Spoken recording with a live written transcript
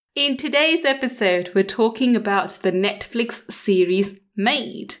In today's episode, we're talking about the Netflix series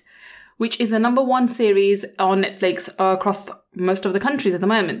Maid, which is the #1 series on Netflix across most of the countries at the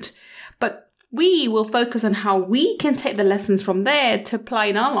moment. But we will focus on how we can take the lessons from there to apply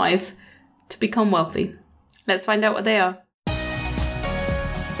in our lives to become wealthy. Let's find out what they are.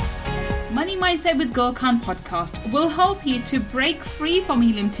 Money Mindset with Gul Khan podcast will help you to break free from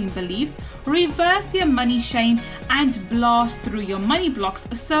your limiting beliefs, reverse your money shame, and blast through your money blocks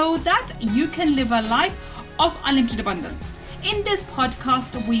so that you can live a life of unlimited abundance. In this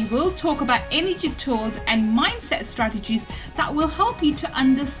podcast, we will talk about energy tools and mindset strategies that will help you to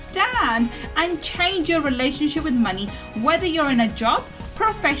understand and change your relationship with money, whether you're in a job,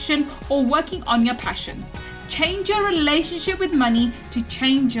 profession, or working on your passion. Change your relationship with money to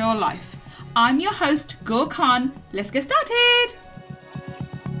change your life. I'm your host, Gul Khan. Let's get started.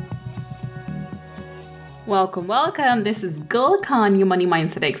 Welcome. This is Gul Khan, your money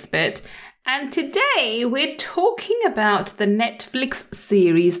mindset expert. And today we're talking about the Netflix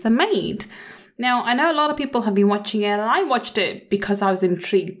series, The Maid. Now, I know a lot of people have been watching it, and I watched it because I was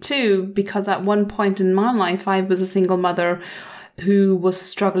intrigued too, because at one point in my life, I was a single mother who was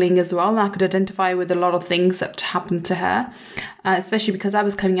struggling as well. I could identify with a lot of things that happened to her, especially because I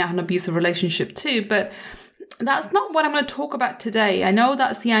was coming out of an abusive relationship too. But that's not what I'm going to talk about today. I know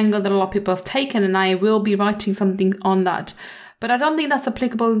that's the angle that a lot of people have taken, and I will be writing something on that. But I don't think that's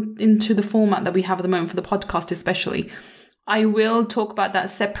applicable into the format that we have at the moment for the podcast especially. I will talk about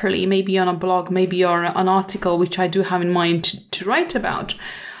that separately, maybe on a blog, maybe on an article, which I do have in mind to write about.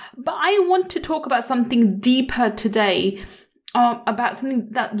 But I want to talk about something deeper today, about something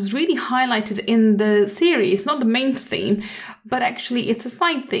that was really highlighted in the series. Not the main theme, but actually it's a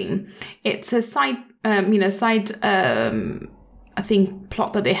side theme. It's a side I think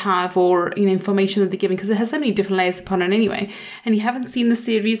plot that they have, or information that they're giving, because it has so many different layers upon it anyway. And you haven't seen the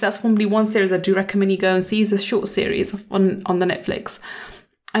series, that's probably one series I do recommend you go and see. It's a short series on the Netflix,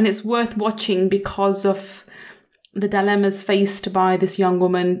 and it's worth watching because of the dilemmas faced by this young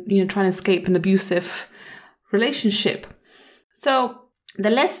woman, trying to escape an abusive relationship. So the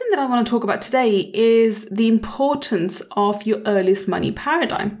lesson that I want to talk about today is the importance of your earliest money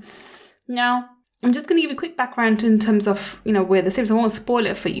paradigm. Now, I'm just going to give you a quick background in terms of, where the series. I won't spoil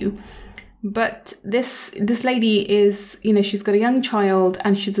it for you. But this lady is, she's got a young child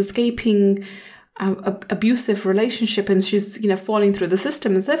and she's escaping an abusive relationship, and she's, falling through the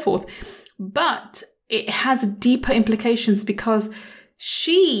system and so forth. But it has deeper implications because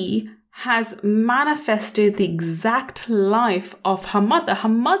she has manifested the exact life of her mother. Her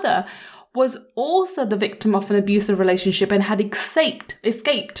mother was also the victim of an abusive relationship and had escaped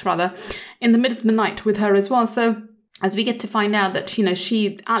in the middle of the night with her as well. So as we get to find out that,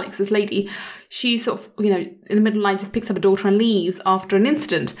 Alex, this lady, she sort of, in the middle of the night just picks up her daughter and leaves after an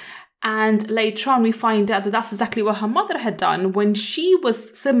incident. And later on, we find out that that's exactly what her mother had done when she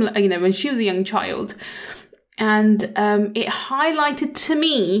was similar, when she was a young child. And it highlighted to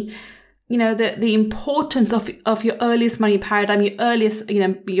me the importance of your earliest money paradigm, your earliest,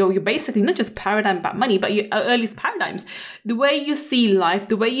 you're basically not just paradigm about money, but your earliest paradigms, the way you see life,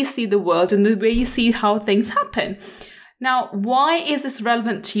 the way you see the world, and the way you see how things happen. Now, why is this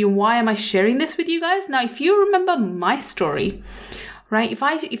relevant to you? Why am I sharing this with you guys? Now, if you remember my story, right? If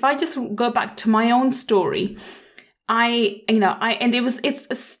I just go back to my own story, it's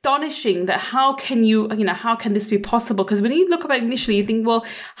astonishing that how can this be possible? Because when you look at it initially, you think, well,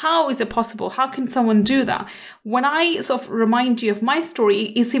 how is it possible? How can someone do that? When I sort of remind you of my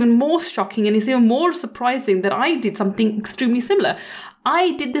story, it's even more shocking and it's even more surprising that I did something extremely similar.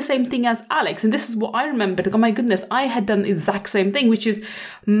 I did the same thing as Alex, and this is what I remembered. Oh my goodness, I had done the exact same thing, which is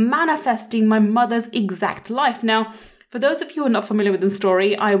manifesting my mother's exact life. Now, for those of you who are not familiar with the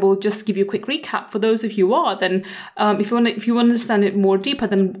story, I will just give you a quick recap. For those of you who are, then if you want to understand it more deeper,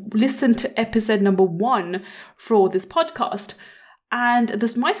 then listen to episode #1 for this podcast.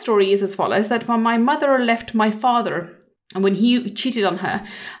 And my story is as follows: that when my mother left my father when he cheated on her,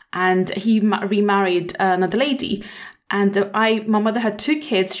 and he remarried another lady, and my mother had 2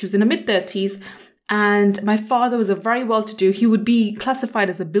 kids. She was in her mid-30s. And my father was a very well-to-do. He would be classified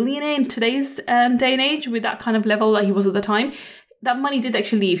as a billionaire in today's day and age, with that kind of level that he was at the time. That money did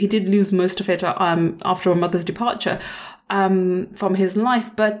actually leave. He did lose most of it after my mother's departure from his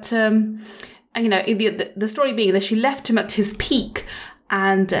life. But, the story being that she left him at his peak,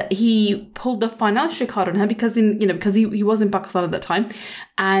 and he pulled the financial card on her because he was in Pakistan at that time,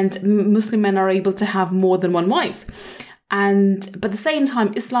 and Muslim men are able to have more than one wives. But at the same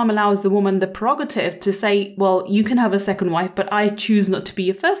time, Islam allows the woman the prerogative to say, well, you can have a second wife, but I choose not to be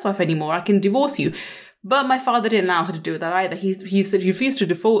your first wife anymore. I can divorce you. But my father didn't allow her to do that either. He said he refused to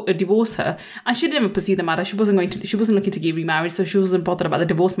divorce her, and she didn't even pursue the matter. She wasn't looking to get remarried, so she wasn't bothered about the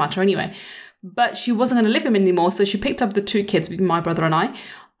divorce matter anyway. But she wasn't going to live with him anymore, so she picked up the 2 kids, my brother and I,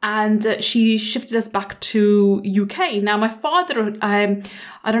 and she shifted us back to UK. Now, my father, I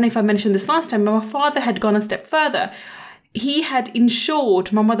don't know if I mentioned this last time, but my father had gone a step further. He had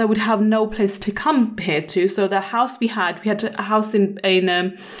ensured my mother would have no place to come here to. So the house we had a house in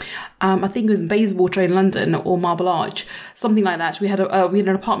I think it was Bayswater in London or Marble Arch, something like that. We had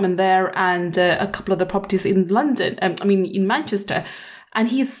an apartment there and a couple of the properties in London. In Manchester. And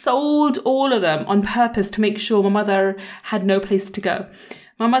he sold all of them on purpose to make sure my mother had no place to go.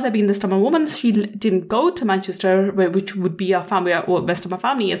 My mother, being the stubborn woman, she didn't go to Manchester, which would be our family, or the rest of my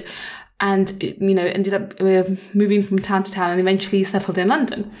family is, and, ended up moving from town to town and eventually settled in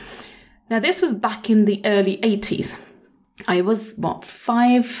London. Now, this was back in the early 80s. I was,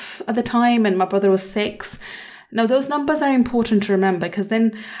 5 at the time, and my brother was 6. Now, those numbers are important to remember, because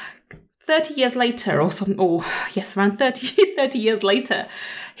then 30 years later, around 30 years later,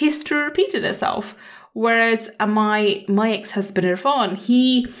 history repeated itself. Whereas my ex-husband Irfan,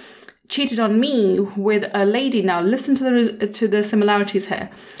 he cheated on me with a lady. Now listen to the similarities here.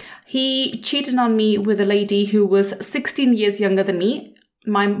 He cheated on me with a lady who was 16 years younger than me.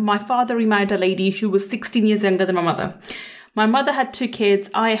 My father remarried a lady who was 16 years younger than my mother. My mother had 2 kids.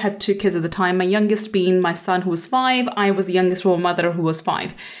 I had 2 kids at the time. My youngest being my son, who was 5. I was the youngest from my mother, who was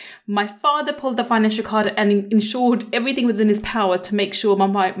 5. My father pulled the financial card and ensured everything within his power to make sure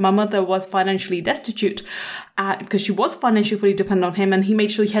my mother was financially destitute, because she was financially fully dependent on him, and he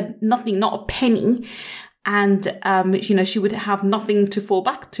made sure he had nothing, not a penny. And, she would have nothing to fall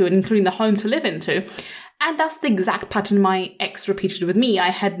back to, including the home to live into. And that's the exact pattern my ex repeated with me.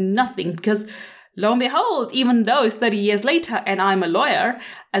 I had nothing because, lo and behold, even though it's 30 years later and I'm a lawyer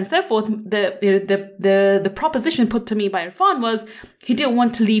and so forth, the proposition put to me by Irfan was he didn't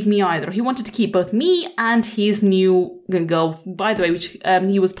want to leave me either. He wanted to keep both me and his new girl, by the way, which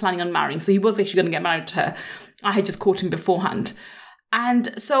he was planning on marrying. So he was actually going to get married to her. I had just caught him beforehand.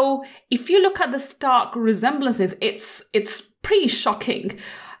 And so if you look at the stark resemblances, it's pretty shocking.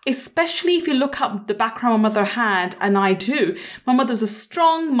 Especially if you look up the background my mother had, and I do. My mother was a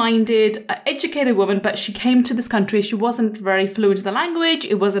strong-minded, educated woman, but she came to this country. She wasn't very fluent in the language.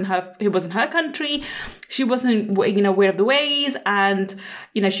 It wasn't her country. She wasn't, aware of the ways, and,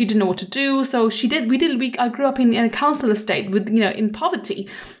 she didn't know what to do. So I grew up in a council estate with, in poverty.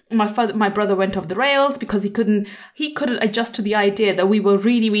 My brother went off the rails because he couldn't adjust to the idea that we were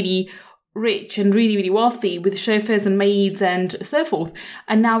really, really rich and really, really wealthy with chauffeurs and maids and so forth.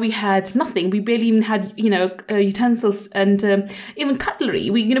 And now we had nothing. We barely even had, utensils and even cutlery.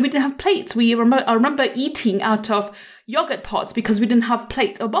 We didn't have plates. I remember eating out of yogurt pots because we didn't have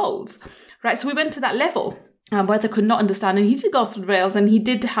plates or bowls, right? So we went to that level. My brother could not understand, and he did go off the rails, and he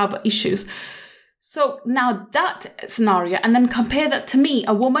did have issues. So now that scenario, and then compare that to me,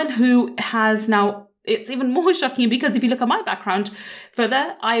 a woman who has now, it's even more shocking because if you look at my background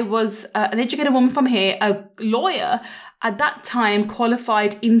further, I was an educated woman from here, a lawyer at that time,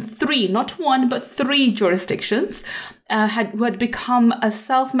 qualified in 3, not 1, but 3 jurisdictions, who had become a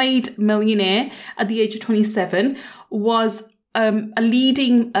self-made millionaire at the age of 27, was a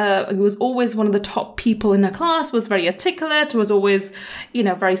leading, was always one of the top people in her class, was very articulate, was always,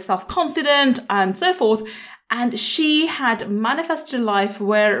 very self-confident and so forth. And she had manifested a life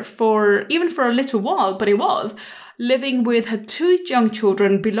where even for a little while, but it was, living with her 2 young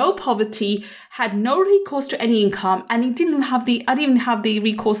children below poverty, had no recourse to any income, and I didn't even have the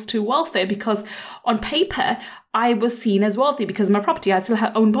recourse to welfare because on paper, I was seen as wealthy because of my property. I still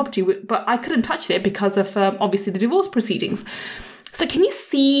had own property, but I couldn't touch it because of, obviously, the divorce proceedings. So can you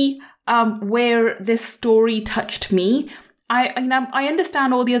see where this story touched me? I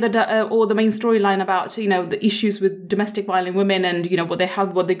understand all the main storyline about, the issues with domestic violent women and,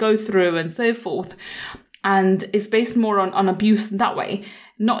 what they go through and so forth. And it's based more on abuse that way,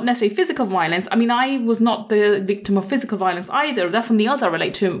 not necessarily physical violence. I was not the victim of physical violence either. That's something else I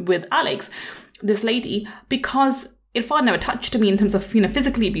relate to with Alex, this lady, because Irfan never touched me in terms of,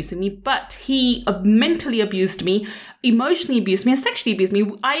 physically abusing me, but he mentally abused me, emotionally abused me, and sexually abused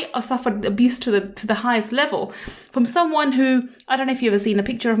me. I suffered abuse to the highest level from someone who, I don't know if you've ever seen a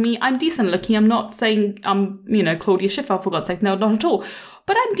picture of me. I'm decent looking. I'm not saying I'm, Claudia Schiffer, for God's sake. No, not at all.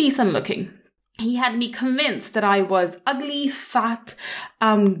 But I'm decent looking. He had me convinced that I was ugly, fat,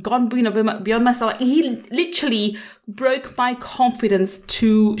 gone, beyond myself. He literally broke my confidence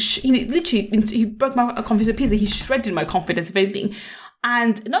he broke my confidence to pieces. He shredded my confidence, if anything.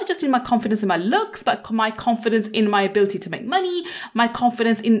 And not just in my confidence in my looks, but my confidence in my ability to make money, my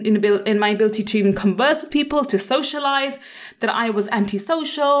confidence in my ability to even converse with people, to socialize, that I was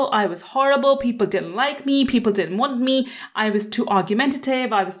antisocial, I was horrible, people didn't like me, people didn't want me, I was too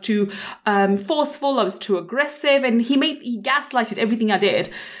argumentative, I was too forceful, I was too aggressive, and he gaslighted everything I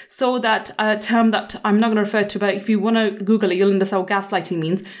did. So that a term that I'm not going to refer to, but if you want to Google it, you'll understand what gaslighting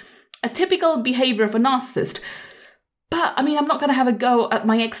means. A typical behavior of a narcissist. But, I mean, I'm not going to have a go at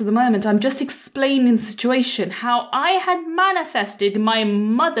my ex at the moment. I'm just explaining the situation, how I had manifested my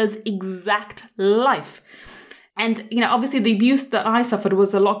mother's exact life. And, obviously the abuse that I suffered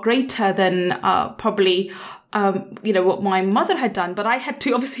was a lot greater than probably, what my mother had done. But I had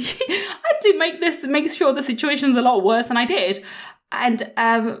to, obviously, make sure the situation's a lot worse than I did. And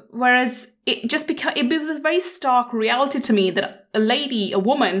whereas it was a very stark reality to me that a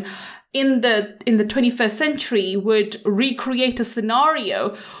woman in the 21st century would recreate a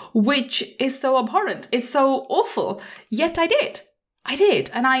scenario which is so abhorrent. It's so awful. Yet I did.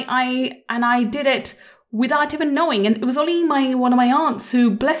 And I did it without even knowing. And it was only one of my aunts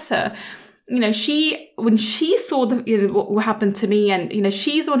who, bless her, when she saw what happened to me, and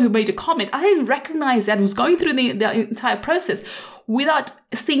she's the one who made a comment. I didn't recognize that. I was going through the entire process without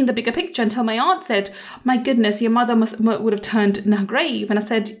seeing the bigger picture until my aunt said, "My goodness, your mother would have turned in her grave." And I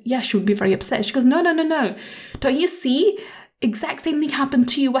said, "Yeah, she would be very upset." She goes, "No. Don't you see? Exact same thing happened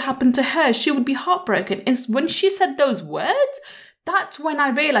to you. What happened to her? She would be heartbroken." And when she said those words, that's when I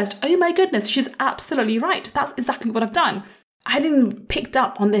realized, oh my goodness, she's absolutely right. That's exactly what I've done. I hadn't picked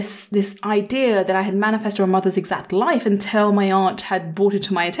up on this idea that I had manifested my mother's exact life until my aunt had brought it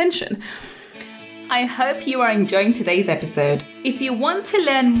to my attention. I hope you are enjoying today's episode. If you want to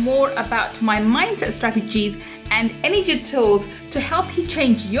learn more about my mindset strategies and energy tools to help you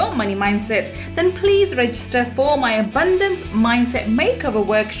change your money mindset, then please register for my Abundance Mindset Makeover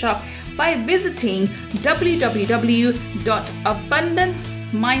Workshop by visiting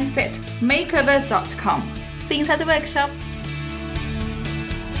www.abundancemindsetmakeover.com. See you inside the workshop.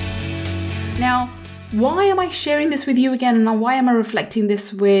 Now, why am I sharing this with you again, and why am I reflecting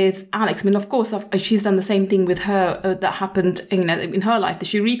this with Alex? I mean, of course, she's done the same thing with her that happened in her life. That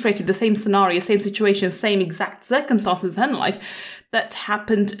she recreated the same scenario, same situation, same exact circumstances in her life that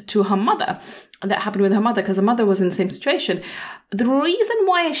happened to her mother. That happened with her mother, because her mother was in the same situation. The reason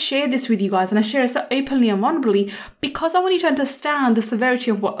why I share this with you guys, and I share it so openly and vulnerably, because I want you to understand the severity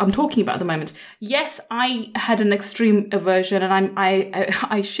of what I'm talking about at the moment. Yes, I had an extreme aversion, and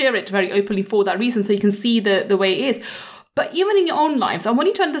I share it very openly for that reason, so you can see the way it is. But even in your own lives, I want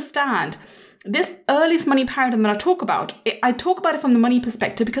you to understand this earliest money paradigm that I talk about it from the money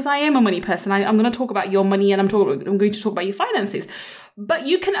perspective, because I am a money person. I'm going to talk about your money, and I'm going to talk about your finances. But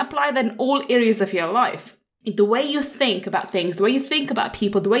you can apply that in all areas of your life. The way you think about things, the way you think about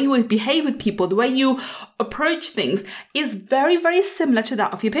people, the way you behave with people, the way you approach things is very, very similar to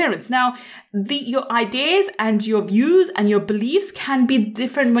that of your parents. Now, your ideas and your views and your beliefs can be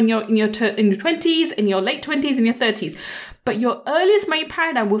different when you're in your 20s, in your late 20s, in your 30s. But your earliest money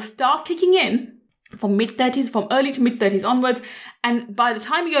paradigm will start kicking in from mid-30s, from early to mid-30s onwards. And by the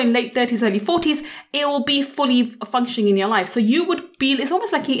time you're in late 30s, early 40s, it will be fully functioning in your life. So you would be, it's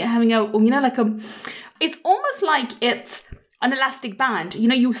almost like having it's almost like it's an elastic band.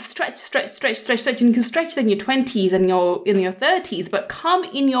 You stretch, and you can stretch in your 20s and in your 30s, but come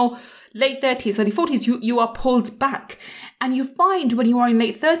in your late 30s, early 40s, you are pulled back. And you find when you are in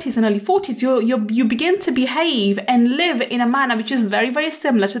late 30s and early 40s, you begin to behave and live in a manner which is very, very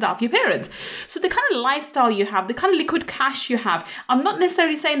similar to that of your parents. So the kind of lifestyle you have, the kind of liquid cash you have, I'm not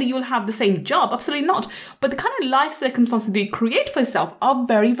necessarily saying that you'll have the same job, absolutely not. But the kind of life circumstances that you create for yourself are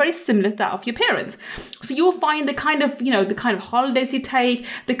very, very similar to that of your parents. So you'll find the kind of holidays you take,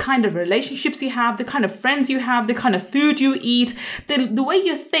 the kind of relationships you have, the kind of friends you have, the kind of food you eat, the way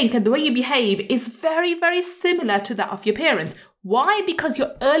you think and the way you behave is very, very similar to that of your parents. Why? Because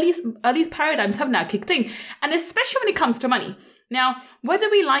your earliest paradigms have now kicked in. And especially when it comes to money. Now, whether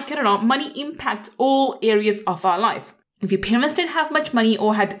we like it or not, money impacts all areas of our life. If your parents didn't have much money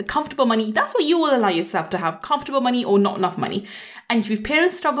or had comfortable money, that's what you will allow yourself to have, comfortable money or not enough money. And if your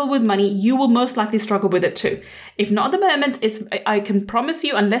parents struggle with money, you will most likely struggle with it too. If not at the moment, I can promise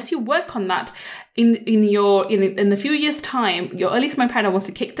you, unless you work on that, in the few years' time, your earliest money paradigm, once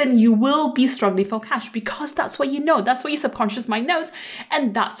it kicked in, you will be struggling for cash, because that's what you know. That's what your subconscious mind knows.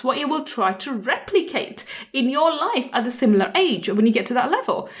 And that's what it will try to replicate in your life at a similar age when you get to that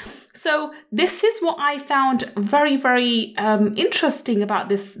level. So this is what I found very, very interesting about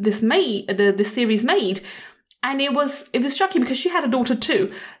this series Made. And it was shocking because she had a daughter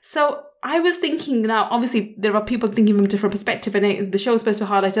too. So I was thinking now, obviously there are people thinking from a different perspective and the show is supposed to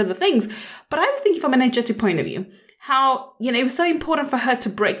highlight other things, but I was thinking from an energetic point of view, how, it was so important for her to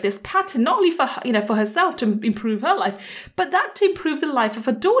break this pattern, not only for her, for herself to improve her life, but that to improve the life of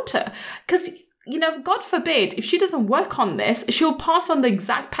her daughter. Because, God forbid, if she doesn't work on this, she'll pass on the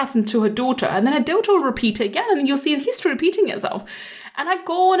exact pattern to her daughter, and then her daughter will repeat it again, and you'll see history repeating itself. And I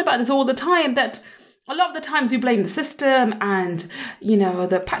go on about this all the time, that a lot of the times we blame the system and,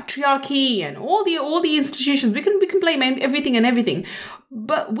 the patriarchy and all the institutions. We can blame everything.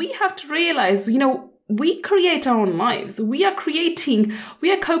 But we have to realize, we create our own lives. We are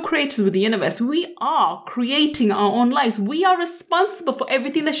co-creators with the universe. We are creating our own lives. We are responsible for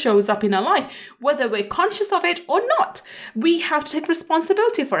everything that shows up in our life, whether we're conscious of it or not. We have to take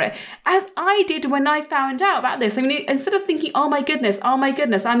responsibility for it. As I did when I found out about this. Instead of thinking, oh my goodness, I'm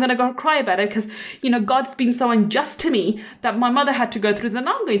going to go cry about it because, God's been so unjust to me that my mother had to go through this and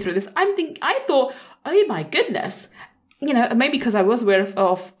I'm going through this. I thought, oh my goodness. Maybe because I was aware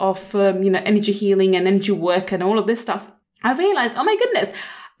of energy healing and energy work and all of this stuff, I realized, oh my goodness,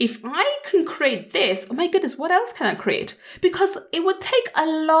 if I can create this, oh my goodness, what else can I create? Because it would take a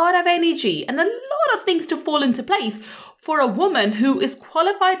lot of energy and a lot of things to fall into place for a woman who is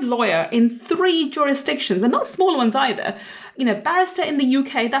qualified lawyer in 3 jurisdictions, and not small ones either. Barrister in the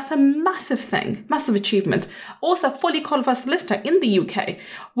UK, that's a massive thing, massive achievement. Also, fully qualified solicitor in the UK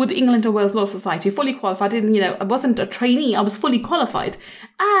with the England and Wales Law Society, fully qualified. I wasn't a trainee, I was fully qualified.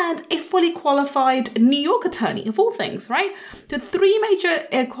 And a fully qualified New York attorney, of all things, right? The 3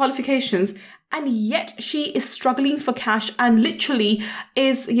 major qualifications. And yet she is struggling for cash and literally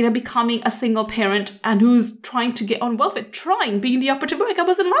is, becoming a single parent and who's trying to get on welfare, being the operative word. I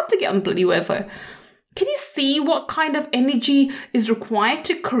wasn't allowed to get on bloody welfare. Can you see what kind of energy is required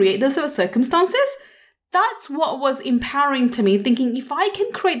to create those sort of circumstances? That's what was empowering to me, thinking if I can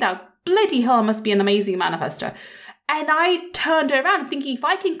create that, bloody hell, I must be an amazing manifester. And I turned around thinking if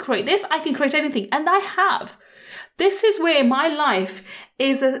I can create this, I can create anything. And I have. This is where my life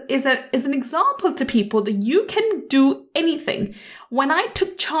is an example to people that you can do anything. When I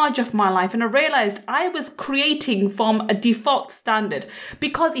took charge of my life and I realized I was creating from a default standard,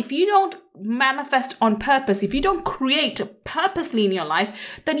 because if you don't manifest on purpose, if you don't create purposely in your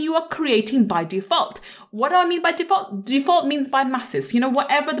life, then you are creating by default. What do I mean by default? Default means by masses.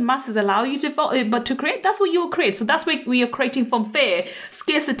 Whatever the masses allow you to create, that's what you'll create. So that's where we are creating from fear,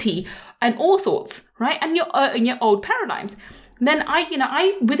 scarcity, and all sorts, right? And in your old paradigms. Then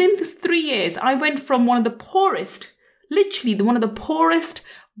I within this 3 years, I went from one of the poorest, literally one of the poorest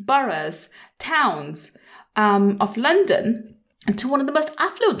boroughs, towns of London, to one of the most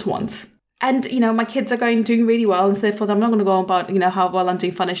affluent ones. And, my kids are doing really well and so forth. I'm not going to go on about, how well I'm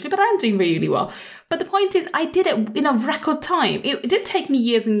doing financially, but I'm doing really, really well. But the point is, I did it in a record time. It didn't take me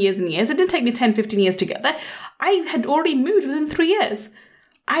years and years and years. It didn't take me 10, 15 years to get there. I had already moved within 3 years.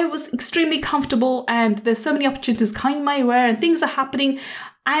 I was extremely comfortable and there's so many opportunities coming my way and things are happening.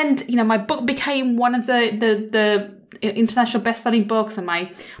 And, my book became one of the international best-selling books and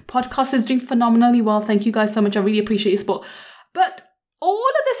my podcast is doing phenomenally well. Thank you guys so much. I really appreciate your support. But all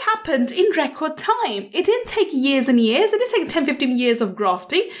of this happened in record time. It didn't take years and years. It didn't take 10, 15 years of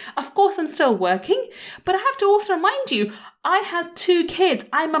grafting. Of course, I'm still working. But I have to also remind you, I had 2 kids.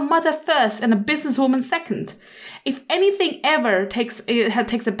 I'm a mother first and a businesswoman second. If anything ever takes a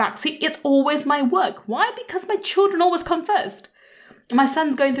backseat, it's always my work. Why? Because my children always come first. My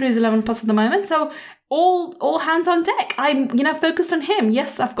son's going through his 11 plus at the moment, so all hands on deck. I'm, focused on him.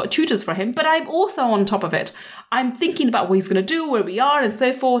 Yes, I've got tutors for him, but I'm also on top of it. I'm thinking about what he's going to do, where we are, and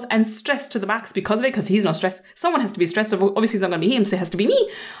so forth, and stressed to the max because of it, because he's not stressed. Someone has to be stressed. So obviously, it's not going to be him, so it has to be me.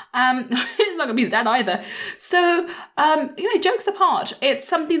 It's not going to be his dad either. So, jokes apart, it's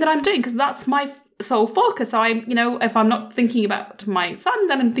something that I'm doing because that's my sole focus. If I'm not thinking about my son,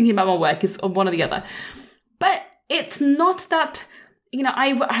 then I'm thinking about my work. It's one or the other. But it's not that...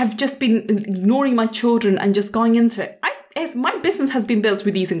 I have just been ignoring my children and just going into it. My business has been built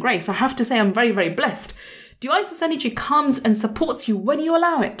with ease and grace. I have to say I'm very, very blessed. Oasis Energy comes and supports you when you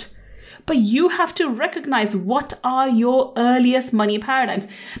allow it. But you have to recognize what are your earliest money paradigms.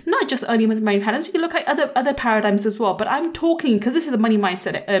 Not just earliest money paradigms. You can look at other paradigms as well. But I'm talking, because this is a money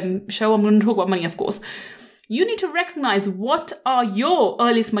mindset show. I'm going to talk about money, of course. You need to recognize what are your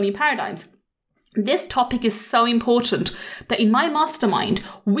earliest money paradigms. This topic is so important that in my mastermind,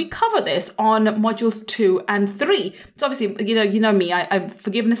 we cover this on modules 2 and 3. So obviously, you know me, I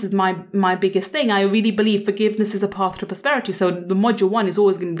forgiveness is my biggest thing. I really believe forgiveness is a path to prosperity. So the module 1 is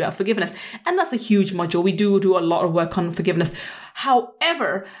always going to be about forgiveness. And that's a huge module. We do a lot of work on forgiveness.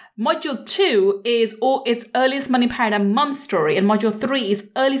 However, module 2 is it's earliest money paradigm mum story. And module 3 is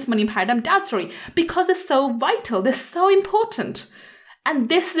earliest money paradigm dad story, because it's so vital. They're so important. And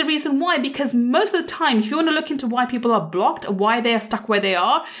this is the reason why, because most of the time, if you want to look into why people are blocked, why they are stuck where they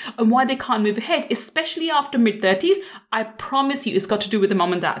are, and why they can't move ahead, especially after mid-30s, I promise you it's got to do with the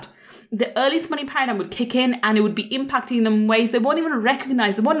mom and dad. The earliest money paradigm would kick in and it would be impacting them in ways they won't even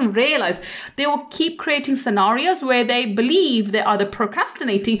recognize, they won't even realize. They will keep creating scenarios where they believe they're either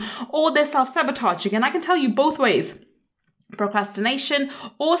procrastinating or they're self-sabotaging. And I can tell you both ways. Procrastination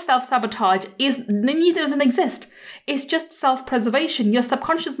or self-sabotage neither of them exist. It's just self-preservation. Your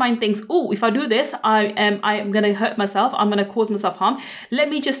subconscious mind thinks, oh, if I do this, I am going to hurt myself. I'm going to cause myself harm. Let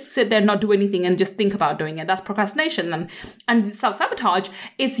me just sit there and not do anything and just think about doing it. That's procrastination. And self-sabotage,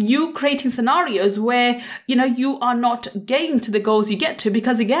 it's you creating scenarios where, you are not getting to the goals you get to,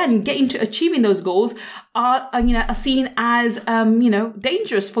 because again, getting to achieving those goals are seen as,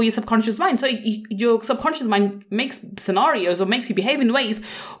 dangerous for your subconscious mind. So your subconscious mind makes scenarios or makes you behave in ways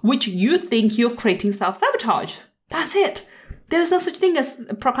which you think you're creating self-sabotage. That's it. There is no such thing as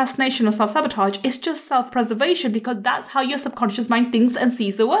procrastination or self-sabotage. It's just self-preservation, because that's how your subconscious mind thinks and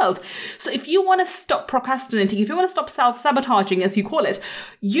sees the world. So if you want to stop procrastinating, if you want to stop self-sabotaging, as you call it,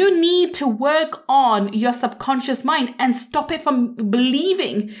 you need to work on your subconscious mind and stop it from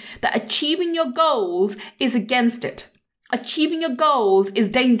believing that achieving your goals is against it. Achieving your goals is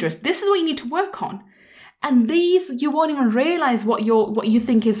dangerous. This is what you need to work on. And these, you won't even realize what you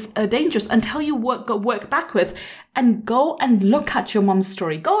think is dangerous until you work backwards and go and look at your mom's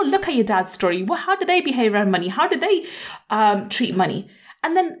story. Go and look at your dad's story. How did they behave around money? How did they treat money?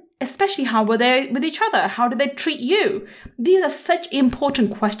 And then especially, how were they with each other? How did they treat you? These are such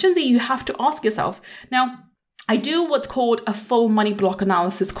important questions that you have to ask yourselves. Now, I do what's called a full money block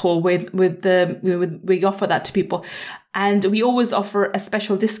analysis call we offer that to people. And we always offer a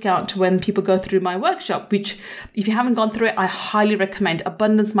special discount when people go through my workshop, which if you haven't gone through it, I highly recommend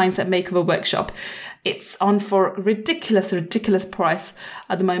Abundance Mindset Makeover Workshop. It's on for ridiculous price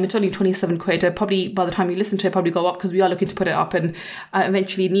at the moment, only 27 quid. Probably by the time you listen to it, probably go up, because we are looking to put it up, and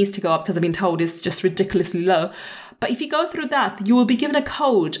eventually it needs to go up because I've been told it's just ridiculously low. But if you go through that, you will be given a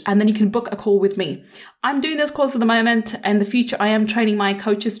code and then you can book a call with me. I'm doing those calls at the moment, and in the future I am training my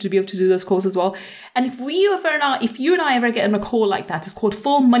coaches to be able to do those calls as well. And if you and I ever get on a call like that, it's called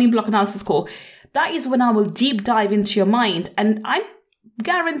Full Money Block Analysis Call. That is when I will deep dive into your mind, and I'm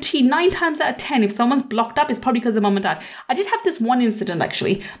guarantee 9 times out of 10, if someone's blocked up, it's probably because of the mom and dad. I did have this one incident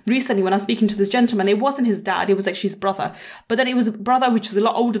actually recently when I was speaking to this gentleman. It wasn't his dad, it was actually his brother, but then it was a brother which is a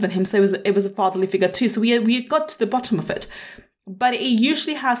lot older than him, so it was a fatherly figure too. So we got to the bottom of it, but it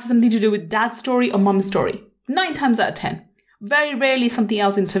usually has something to do with dad's story or mom's story. 9 times out of 10, very rarely something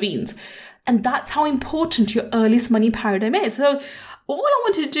else intervenes. And that's how important your earliest money paradigm is. So all I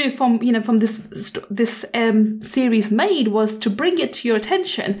wanted to do from this series made was to bring it to your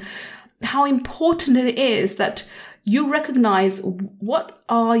attention how important it is that you recognize what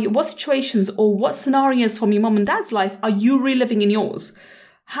situations or what scenarios from your mom and dad's life are you reliving in yours.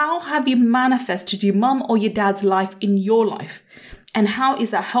 How have you manifested your mom or your dad's life in your life? And how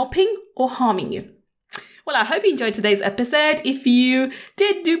is that helping or harming you? Well, I hope you enjoyed today's episode. If you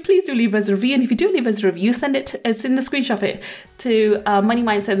did, please leave us a review. And if you do leave us a review, send the screenshot of it to Money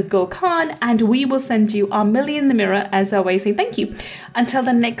Mindset with Gul Khan, and we will send you our million in the mirror, as always, saying thank you. Until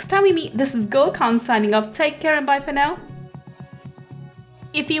the next time we meet, this is Gul Khan signing off. Take care and bye for now.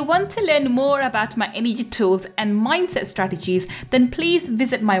 If you want to learn more about my energy tools and mindset strategies, then please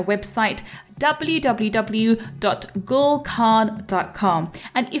visit my website, www.gulkhan.com.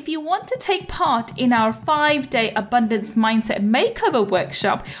 And if you want to take part in our 5-day Abundance Mindset Makeover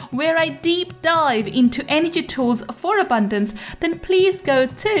Workshop, where I deep dive into energy tools for abundance, then please go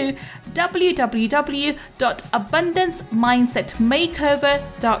to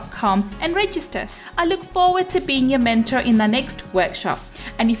www.abundancemindsetmakeover.com and register. I look forward to being your mentor in the next workshop.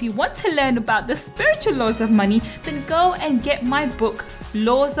 And if you want to learn about the spiritual laws of money, then go and get my book,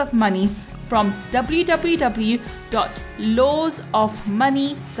 Laws of Money, from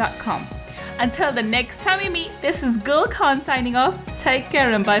www.lawsofmoney.com. Until the next time we meet, this is Gul Khan signing off. Take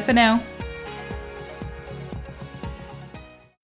care and bye for now.